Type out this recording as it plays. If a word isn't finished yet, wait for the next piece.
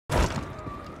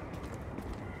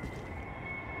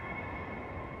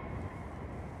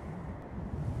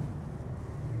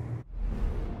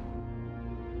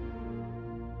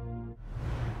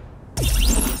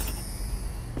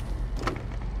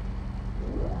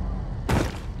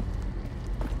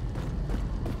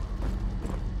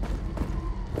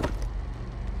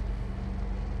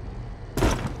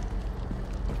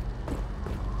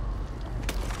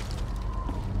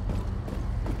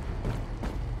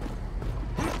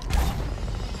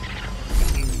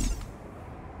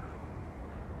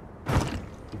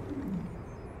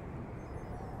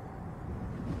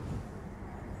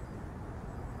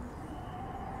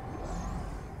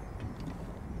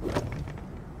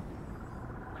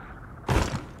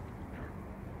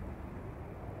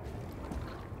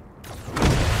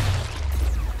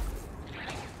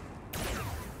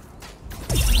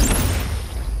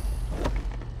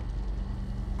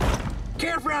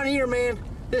around here, man,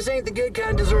 this ain't the good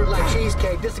kind of dessert like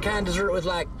cheesecake. This is the kind of dessert with,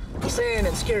 like, sand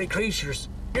and scary creatures.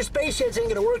 Your space shit's ain't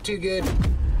gonna work too good.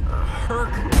 Herc,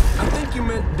 I think you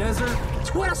meant desert.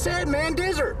 It's what I said, man,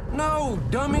 desert. No,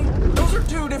 dummy. Those are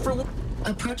two different...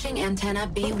 Approaching antenna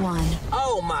B1.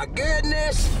 Oh, my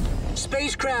goodness.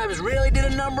 Space crabs really did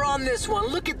a number on this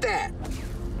one. Look at that.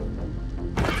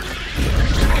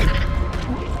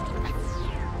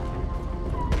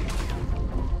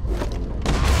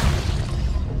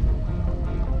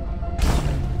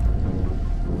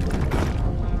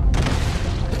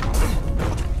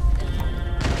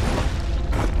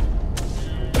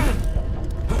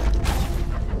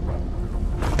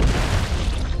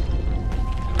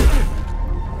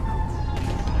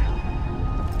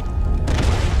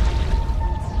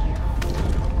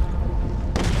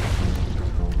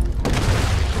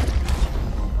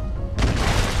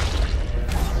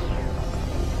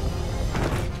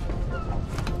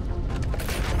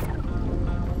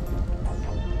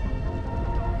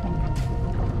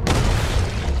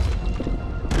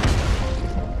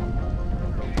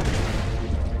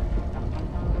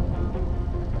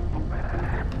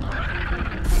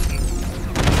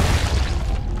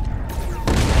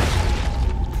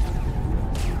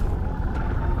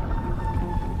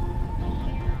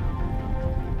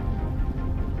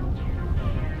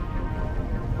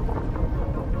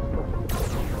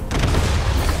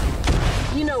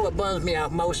 What bums me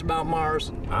out most about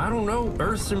Mars? I don't know.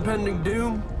 Earth's impending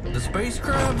doom? The space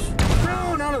crabs?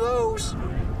 No, none of those.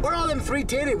 Where are all them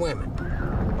three-titted women?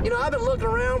 You know, I've been looking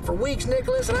around for weeks,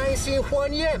 Nicholas, and I ain't seen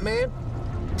one yet, man.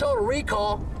 Total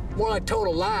recall. More like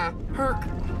total lie. Herc,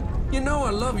 you know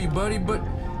I love you, buddy, but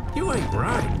you ain't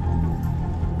right.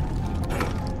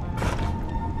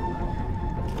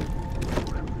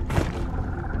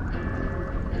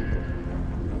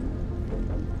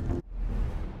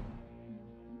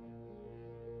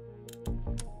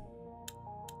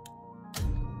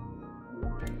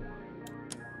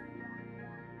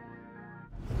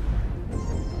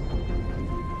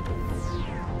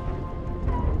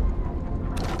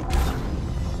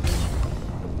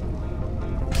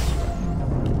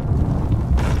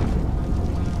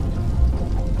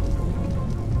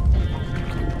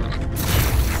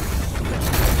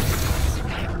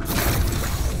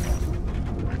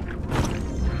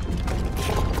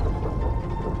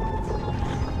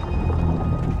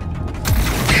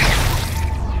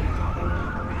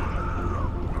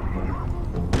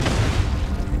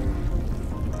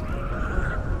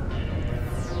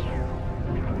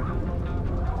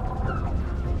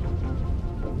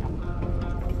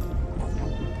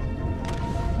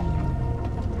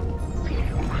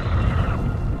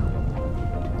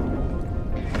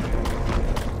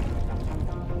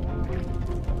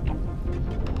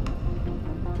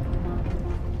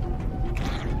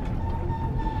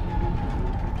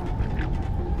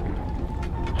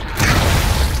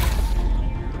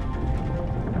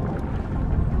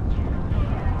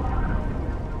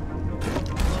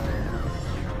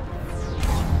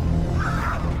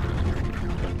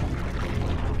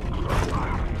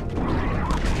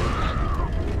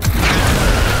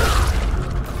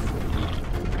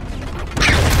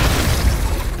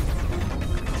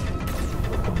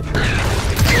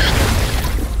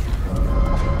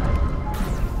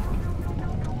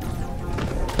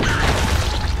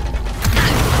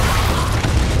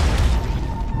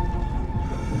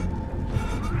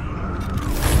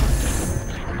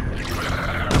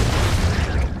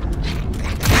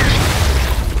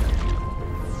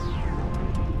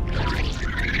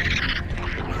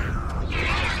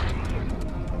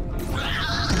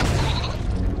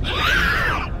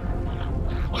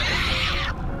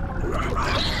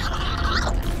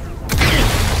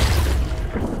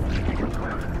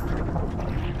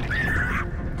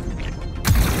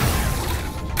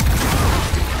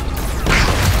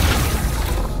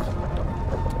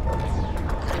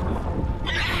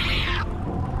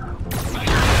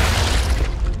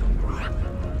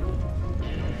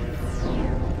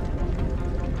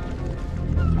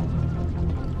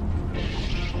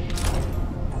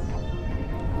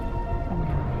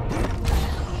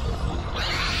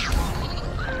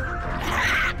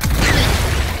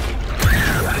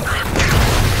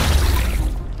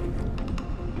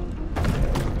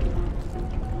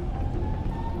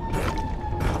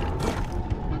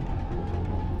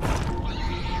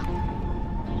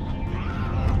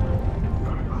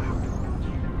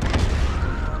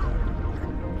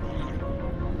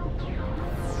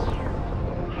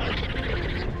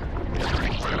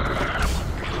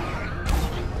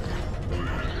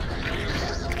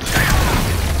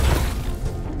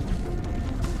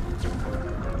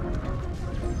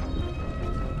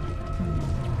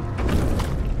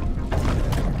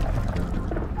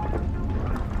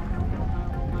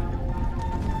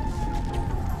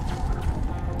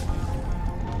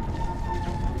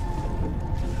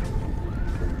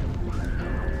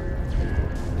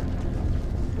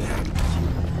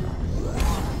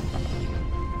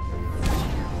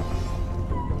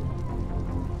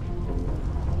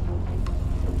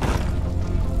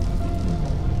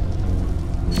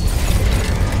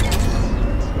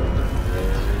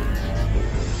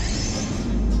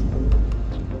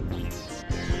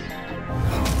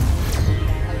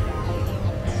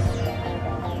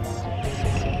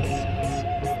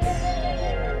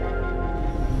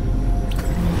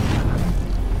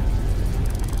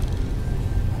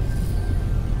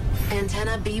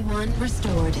 Antenna B1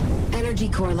 restored. Energy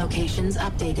core locations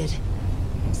updated.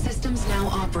 Systems now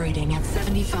operating at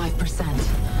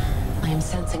 75%. I am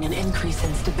sensing an increase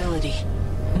in stability,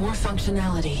 more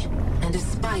functionality, and a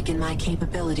spike in my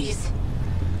capabilities.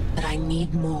 But I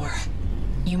need more.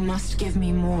 You must give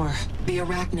me more. The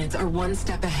arachnids are one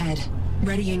step ahead,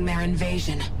 readying their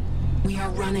invasion. We are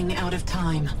running out of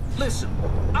time. Listen,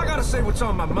 I gotta say what's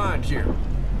on my mind here.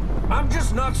 I'm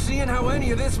just not seeing how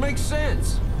any of this makes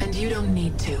sense. And you don't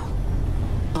need to.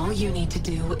 All you need to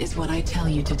do is what I tell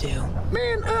you to do.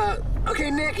 Man, okay,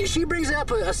 Nick, she brings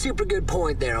up a super good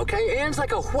point there, okay? Anne's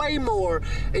like a way more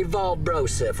evolved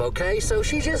brosif, okay? So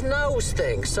she just knows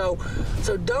things. So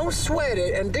don't sweat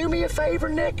it, and do me a favor,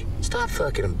 Nick. Stop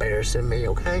fucking embarrassing me,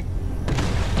 okay?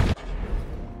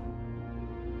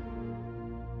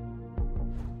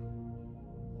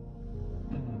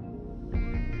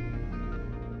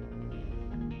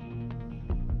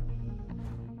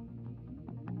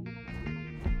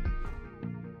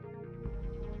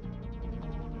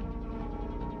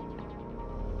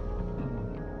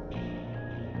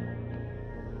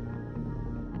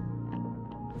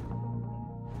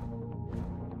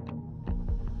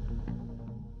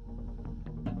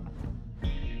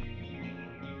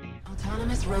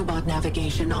 Autonomous robot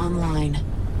navigation online.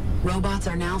 Robots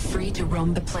are now free to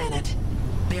roam the planet.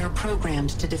 They are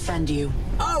programmed to defend you.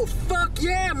 Oh, fuck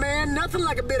yeah, man. Nothing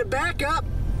like a bit of backup.